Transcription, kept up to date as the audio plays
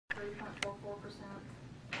3.44%.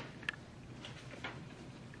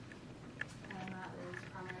 And that is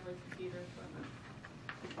primarily computer equipment.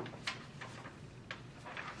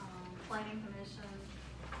 Planning Commission,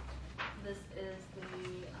 this is the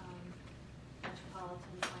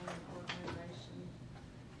Metropolitan Planning Organization,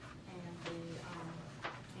 and the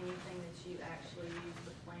anything that you actually use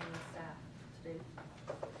the planning staff to do.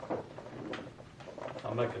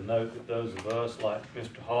 I'll make a note that those of us like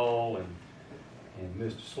Mr. Hall and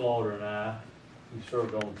Mr. Slaughter and I, who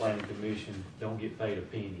served on the Planning Commission, don't get paid a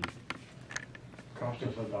penny. Cost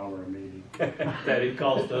us $1 a meeting. That it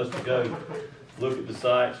cost us to go look at the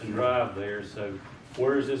sites and drive there. So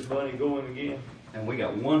where is this money going again? And we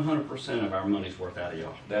got 100% of our money's worth out of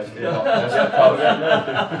y'all. That's the cost.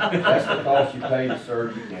 That's the cost you pay to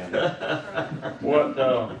serve your county. What?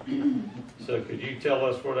 So could you tell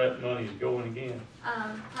us where that money is going again?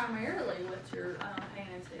 Primarily what you're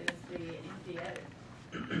paying into is the MPO.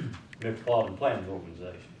 Metropolitan Planning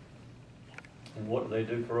Organization. And what do they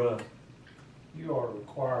do for us? You are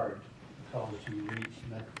required, because you reach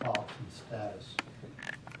metropolitan status,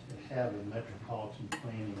 to have a metropolitan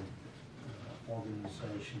planning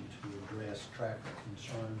organization to address traffic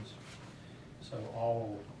concerns. So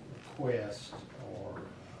all requests or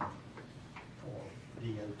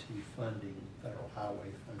DOT funding, federal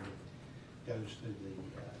highway funding, goes through the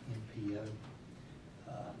MPO,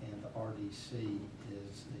 and the RDC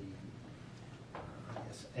is the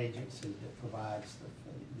agency that provides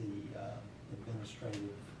the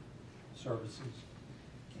administrative services,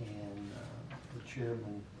 and the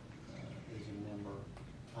chairman is a member.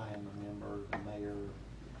 I am a member. The mayor,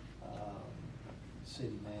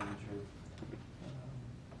 city manager,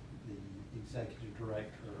 the executive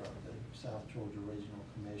director of the South Georgia Regional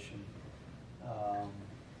Commission,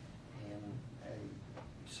 and a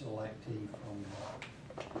selectee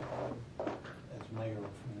as mayor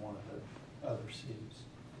from one of the other cities.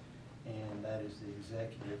 And that is the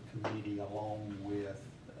executive committee, along with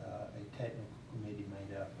a technical committee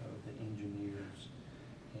made up of the engineers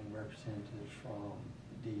and representatives from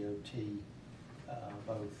DOT,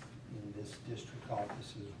 both in this district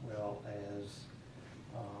office as well as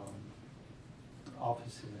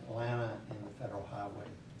office in Atlanta and the Federal Highway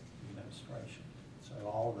Administration. So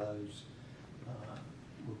all those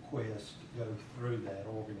requests go through that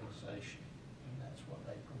organization, and that's what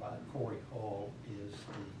they provide. Corey Hall is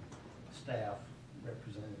the staff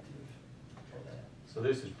representative for that. So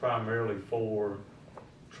this is primarily for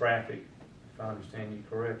traffic, if I understand you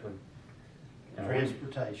correctly.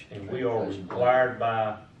 Transportation. And we are required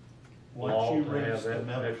by law Once to you have reach the that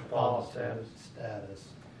metropolitan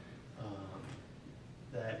status,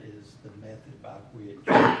 that is the method by which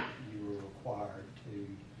you are required to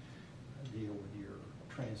deal with your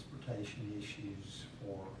transportation issues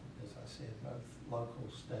for, as I said, both local,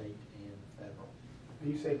 state, and federal. And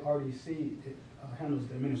you say RDC handles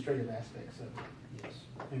the administrative aspects of it. Yes.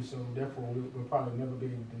 And so therefore we'll probably never be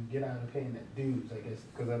able to get out of paying that dues, I guess,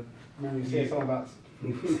 because I remember you said something about.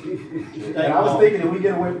 And I was thinking if we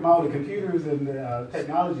get away from all the computers and the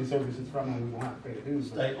technology services from them, we won't have to pay the dues.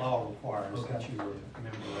 State law requires that you are a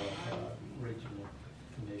member of regional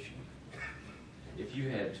commission. If you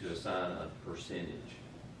had to assign a percentage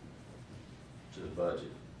to the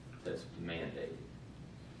budget that's mandated,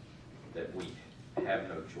 that we have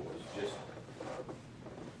no choice, just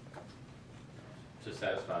to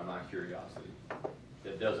satisfy my curiosity,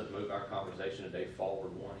 that doesn't move our conversation today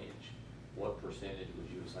forward 1 inch, what percentage would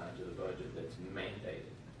you assign to the budget that's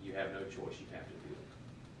mandated? You have no choice, you have to do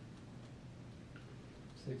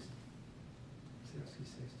it. 65%.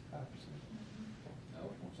 I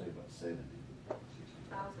was going to say about 70.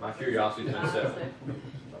 My curiosity's been settled.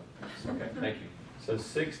 Okay, thank you. So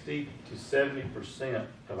 60 to 70%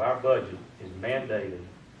 of our budget is mandated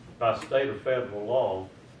by state or federal law,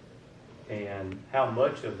 and how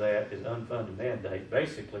much of that is unfunded mandate?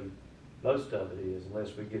 Basically, most of it is,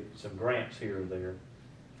 unless we get some grants here or there.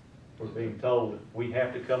 We're being told we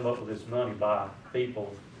have to come up with this money by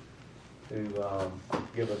people who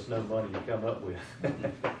give us no money to come up with.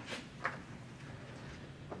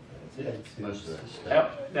 Most of that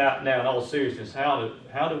stuff. Now, in all seriousness, how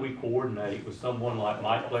do we coordinate with someone like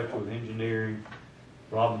Mike Fletcher with engineering,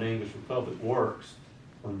 Robin English with Public Works,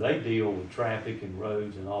 when they deal with traffic and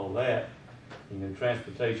roads and all of that,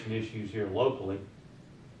 transportation issues here locally,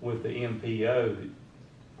 with the MPO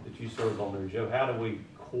that you serve on there, Joe? How do we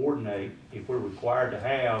coordinate if we're required to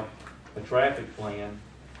have a traffic plan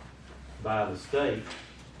by the state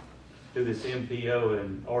through this MPO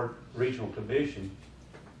and our regional commission?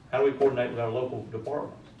 How do we coordinate with our local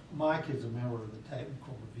departments? Mike is a member of the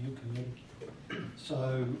technical review committee,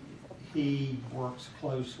 so he works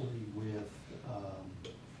closely with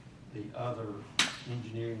the other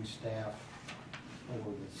engineering staff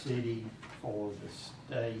for the city, for the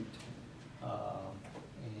state,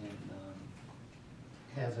 and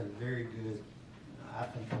has a very good, I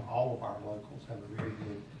think all of our locals have a very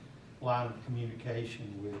good line of communication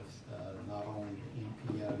with not only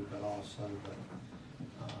the NPO, but also the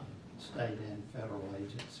state and federal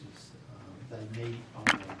agencies. They meet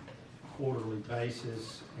on a quarterly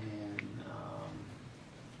basis, and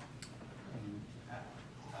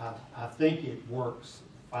I think it works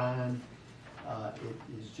fine.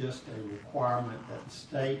 It is just a requirement that the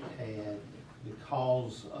state had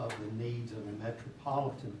because of the needs of the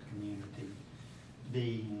metropolitan community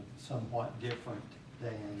being somewhat different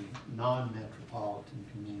than non-metropolitan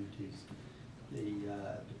communities. The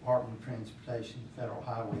Department of Transportation, Federal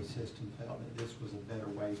Highway System felt that this was a better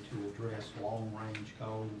way to address long-range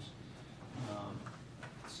goals,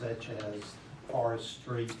 such as Forest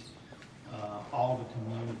Street. All the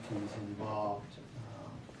communities involved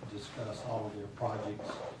discuss all of their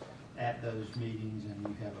projects at those meetings, and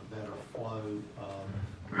you have a better flow of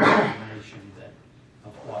information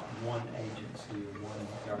of what one agency or one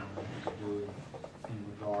government is doing in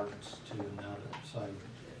regards to another. So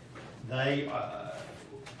they,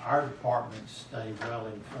 our departments stay well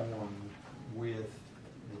informed with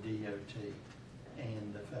the DOT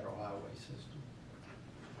and the Federal Highway System.